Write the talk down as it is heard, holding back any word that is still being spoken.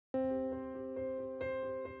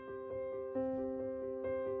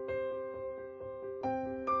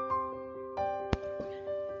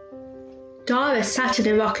Dora sat in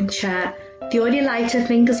a rocking chair. The only light her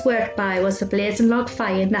fingers worked by was the blazing log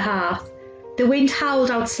fire in the hearth. The wind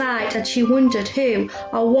howled outside, and she wondered who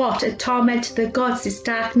or what had tormented the gods this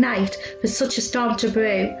dark night for such a storm to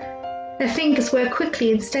brew. Her fingers worked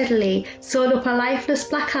quickly and steadily, sewed up a lifeless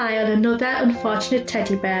black eye on another unfortunate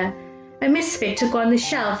teddy bear. A misfit to go on the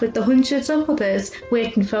shelf with the hundreds of others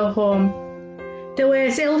waiting for a home. They were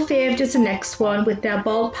as ill-favoured as the next one, with their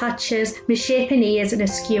bald patches, misshapen ears and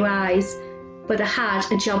askew eyes, but they had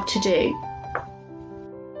a job to do.